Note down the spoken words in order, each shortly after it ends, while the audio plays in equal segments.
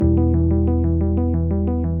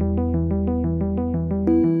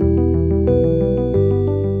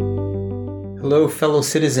Hello, fellow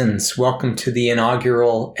citizens. Welcome to the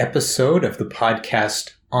inaugural episode of the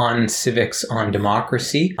podcast on Civics on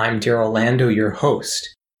Democracy. I'm Daryl Lando, your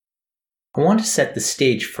host. I want to set the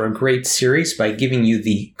stage for a great series by giving you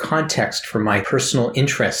the context for my personal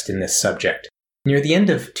interest in this subject. Near the end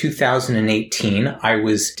of 2018, I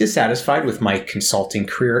was dissatisfied with my consulting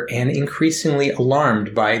career and increasingly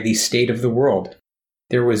alarmed by the state of the world.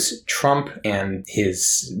 There was Trump and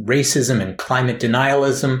his racism and climate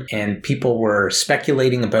denialism, and people were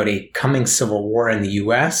speculating about a coming civil war in the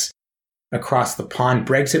US. Across the pond,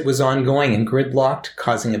 Brexit was ongoing and gridlocked,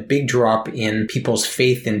 causing a big drop in people's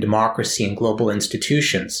faith in democracy and global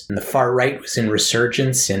institutions. And the far right was in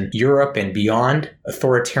resurgence in Europe and beyond.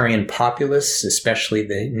 Authoritarian populists, especially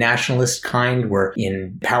the nationalist kind, were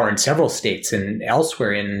in power in several states and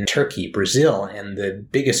elsewhere in Turkey, Brazil, and the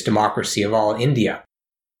biggest democracy of all, India.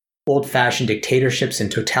 Old-fashioned dictatorships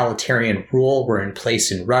and totalitarian rule were in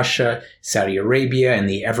place in Russia, Saudi Arabia, and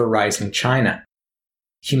the ever-rising China.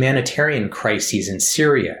 Humanitarian crises in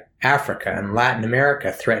Syria, Africa, and Latin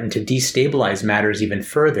America threatened to destabilize matters even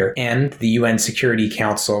further, and the UN Security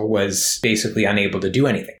Council was basically unable to do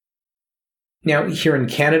anything. Now, here in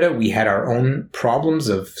Canada, we had our own problems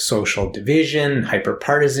of social division,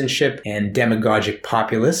 hyperpartisanship, and demagogic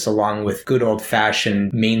populists, along with good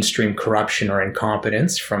old-fashioned mainstream corruption or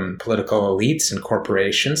incompetence from political elites and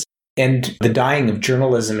corporations. And the dying of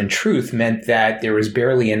journalism and truth meant that there was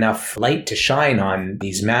barely enough light to shine on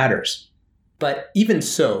these matters. But even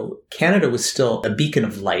so, Canada was still a beacon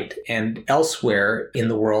of light, and elsewhere in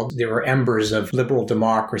the world, there were embers of liberal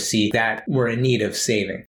democracy that were in need of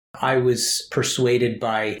saving. I was persuaded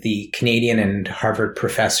by the Canadian and Harvard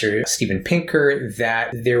professor Steven Pinker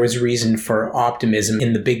that there was reason for optimism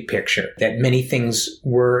in the big picture, that many things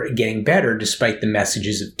were getting better despite the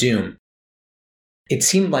messages of doom. It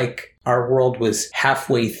seemed like our world was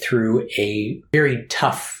halfway through a very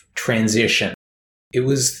tough transition. It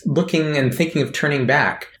was looking and thinking of turning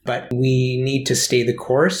back, but we need to stay the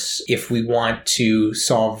course if we want to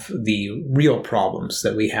solve the real problems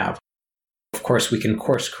that we have. Of course, we can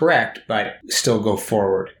course correct, but still go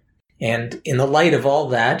forward. And in the light of all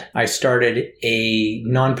that, I started a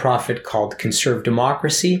nonprofit called Conserve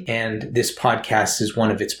Democracy, and this podcast is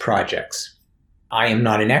one of its projects. I am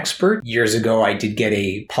not an expert. Years ago, I did get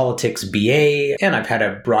a politics BA, and I've had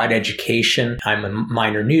a broad education. I'm a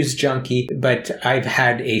minor news junkie, but I've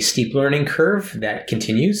had a steep learning curve that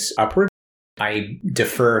continues upward. I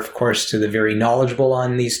defer, of course, to the very knowledgeable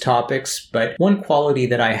on these topics, but one quality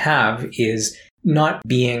that I have is not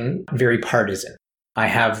being very partisan. I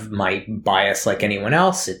have my bias like anyone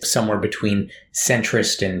else. It's somewhere between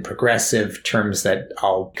centrist and progressive, terms that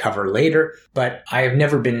I'll cover later, but I have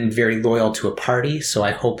never been very loyal to a party, so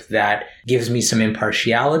I hope that gives me some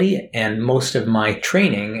impartiality, and most of my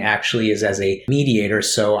training actually is as a mediator,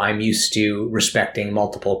 so I'm used to respecting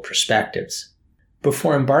multiple perspectives.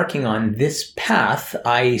 Before embarking on this path,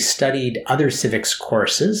 I studied other civics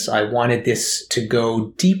courses. I wanted this to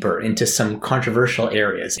go deeper into some controversial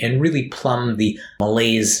areas and really plumb the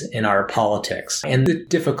malaise in our politics and the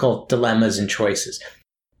difficult dilemmas and choices.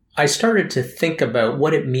 I started to think about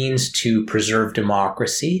what it means to preserve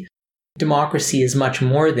democracy. Democracy is much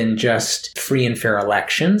more than just free and fair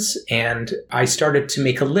elections, and I started to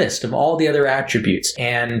make a list of all the other attributes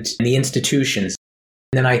and the institutions.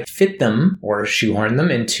 Then I fit them, or shoehorn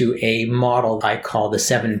them, into a model I call the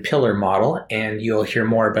 7-pillar model, and you'll hear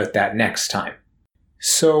more about that next time.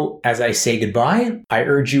 So, as I say goodbye, I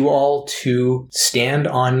urge you all to stand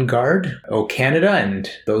on guard, O Canada and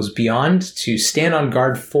those beyond, to stand on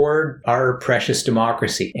guard for our precious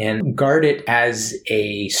democracy, and guard it as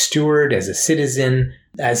a steward, as a citizen,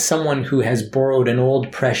 as someone who has borrowed an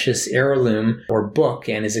old precious heirloom or book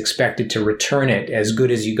and is expected to return it as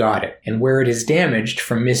good as you got it. And where it is damaged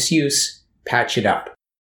from misuse, patch it up.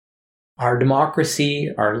 Our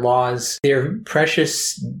democracy, our laws, they're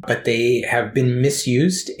precious, but they have been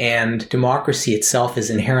misused, and democracy itself is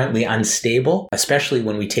inherently unstable, especially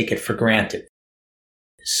when we take it for granted.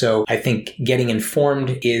 So I think getting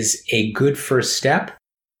informed is a good first step.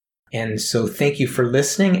 And so thank you for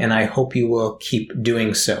listening, and I hope you will keep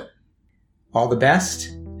doing so. All the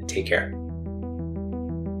best. Take care.